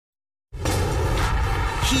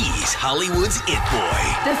He's Hollywood's it boy.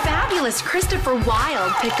 The fabulous Christopher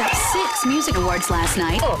Wilde picked up 6 music awards last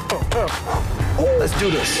night. Let's do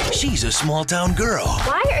this. She's a small-town girl.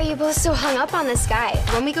 Why are you both so hung up on this guy?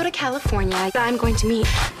 When we go to California, I'm going to meet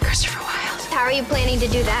Christopher Wilde. How are you planning to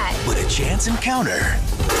do that? With a chance encounter.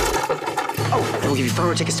 Oh, I will give you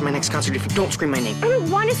 4 tickets to my next concert if you don't scream my name. I don't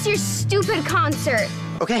want to see your stupid concert.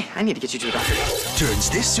 Okay, I need to get you to a doctor. Turns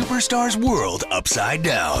this superstar's world upside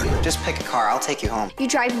down. Just pick a car, I'll take you home. You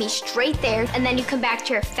drive me straight there, and then you come back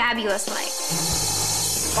to your fabulous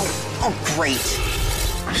life. Oh, great.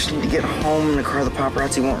 I just need to get home in a car the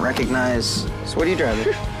paparazzi won't recognize. So what are you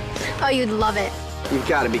driving? Oh, you'd love it. You've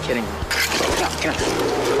got to be kidding me.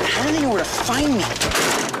 How do they know where to find me?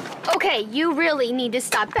 Okay, you really need to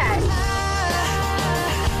stop that.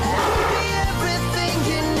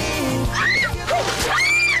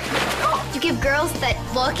 You give girls that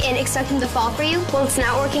look and expect them to fall for you? Well, it's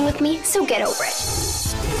not working with me, so get over it.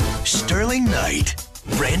 Sterling Knight,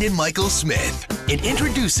 Brandon Michael Smith, and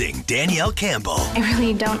introducing Danielle Campbell. I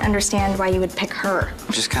really don't understand why you would pick her.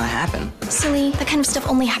 It just kind of happened. Silly, that kind of stuff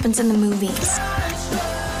only happens in the movies.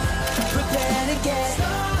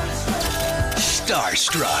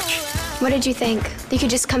 Starstruck. What did you think? You could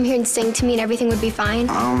just come here and sing to me and everything would be fine?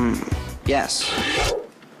 Yes.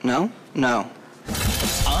 No? No.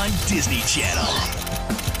 On Disney Channel.